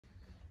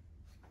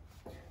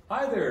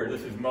Hi there,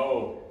 this is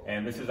Mo,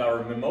 and this is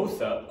our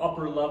Mimosa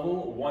upper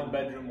level,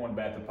 1-bedroom,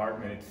 1-bath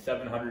apartment. It's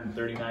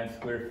 739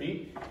 square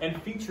feet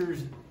and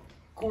features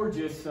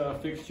gorgeous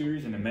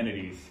fixtures and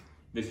amenities.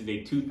 This is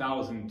a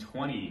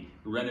 2020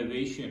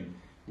 renovation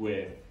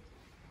with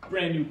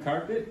brand new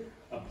carpet,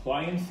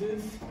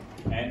 appliances,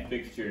 and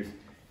fixtures.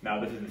 Now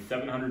this is a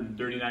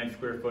 739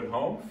 square foot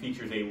home,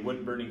 features a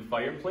wood burning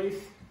fireplace,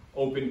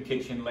 open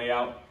kitchen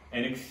layout,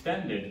 and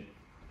extended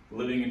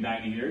living and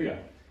dining area.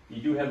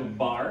 You do have a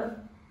bar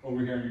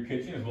over here in your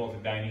kitchen as well as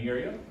a dining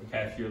area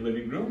attached to your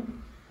living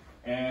room.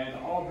 And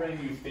all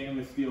brand new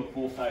stainless steel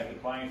full-size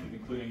appliances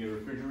including a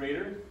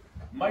refrigerator,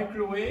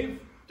 microwave,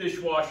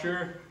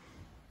 dishwasher,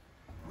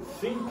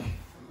 sink,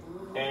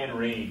 and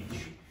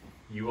range.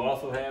 You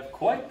also have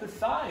quite the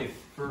size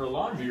for a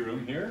laundry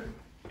room here.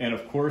 And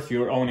of course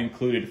your own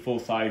included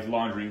full-size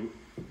laundry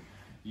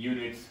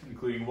units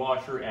including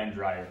washer and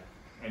dryer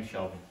and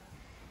shelving.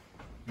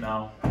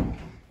 Now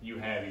you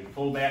have a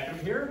full bathroom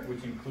here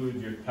which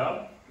includes your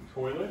tub,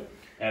 toilet,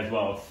 as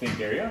well as sink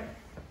area,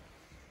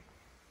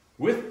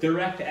 with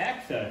direct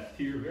access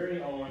to your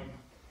very own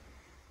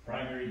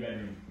primary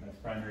bedroom. This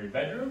primary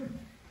bedroom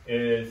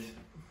is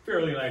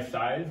fairly nice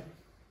size,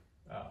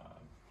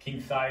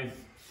 king size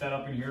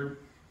setup in here.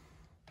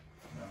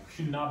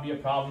 Should not be a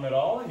problem at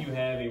all, and you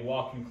have a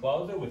walk-in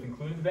closet with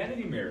included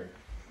vanity mirror.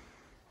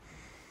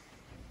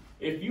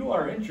 If you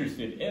are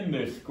interested in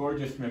this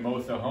gorgeous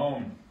Mimosa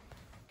home,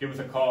 give us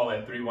a call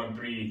at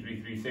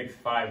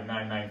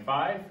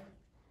 313-336-5995.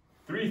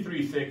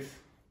 336-5995,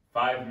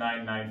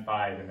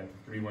 and that's a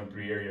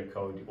 313 area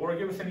code. Or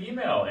give us an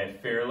email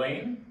at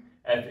Fairlane,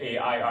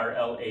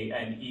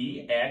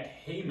 Fairlane, at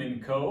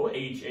Haymanco,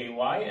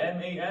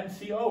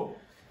 Haymanco.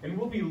 And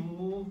we'll be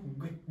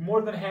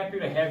more than happy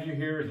to have you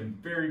here as a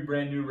very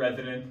brand new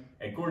resident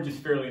at gorgeous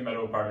Fairlane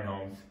Meadow Apartment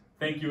Homes.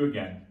 Thank you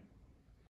again.